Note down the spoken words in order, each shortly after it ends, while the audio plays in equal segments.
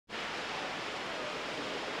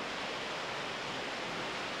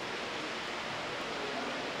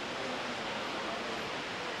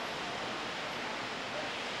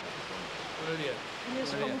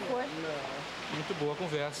disso, como foi? Muito boa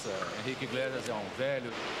conversa. Henrique Iglesias é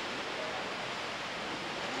velho.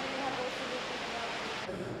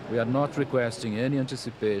 We are not requesting any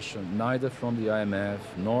anticipation, neither from the IMF,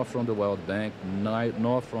 nor from the World Bank,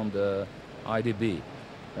 nor from the IDB.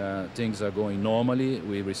 Things are going normally.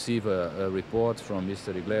 We receive a report from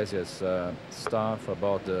Mr. Iglesias' staff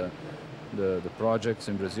about the projects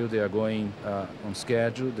in Brazil. They are going on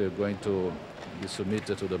schedule. They're going to be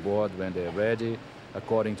submitted to the board when they're ready,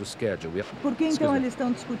 according to schedule. Por que então eles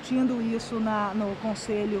estão discutindo isso no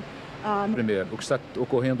Conselho? Primeiro, o que está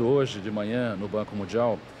ocorrendo hoje de manhã no Banco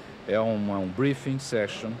Mundial é um briefing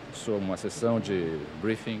session, uma sessão de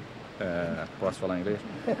briefing, posso falar em inglês,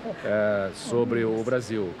 sobre o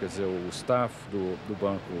Brasil. Quer dizer, o staff do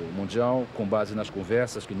Banco Mundial, com base nas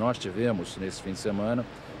conversas que nós tivemos nesse fim de semana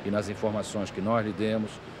e nas informações que nós lhe demos,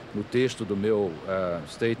 no texto do meu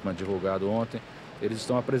statement divulgado ontem, eles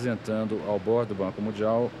estão apresentando ao board do Banco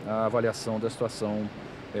Mundial a avaliação da situação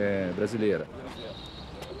brasileira.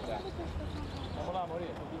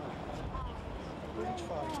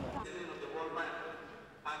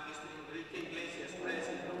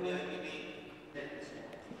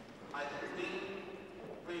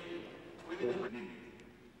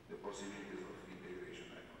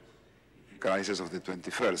 The crisis of the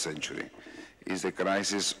 21st century is the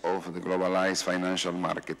crisis of the globalized financial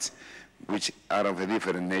markets, which are of a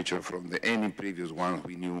different nature from any previous one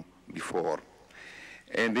we knew before.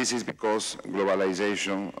 And this is because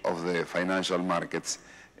globalization of the financial markets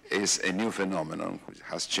is a new phenomenon which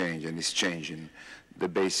has changed and is changing the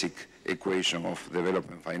basic equation of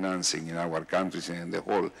development financing in our countries and in the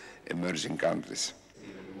whole emerging countries.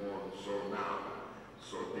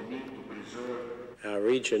 Our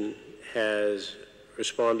region has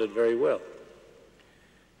responded very well.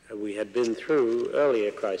 We had been through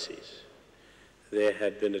earlier crises. There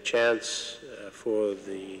had been a chance for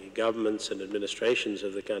the governments and administrations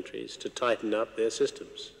of the countries to tighten up their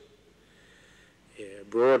systems.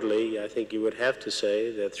 Broadly, I think you would have to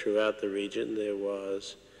say that throughout the region there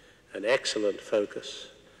was an excellent focus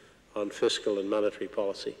on fiscal and monetary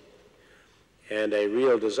policy and a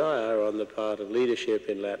real desire on the part of leadership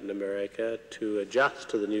in Latin America to adjust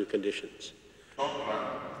to the new conditions.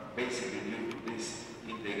 Basically due to this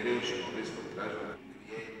integration of this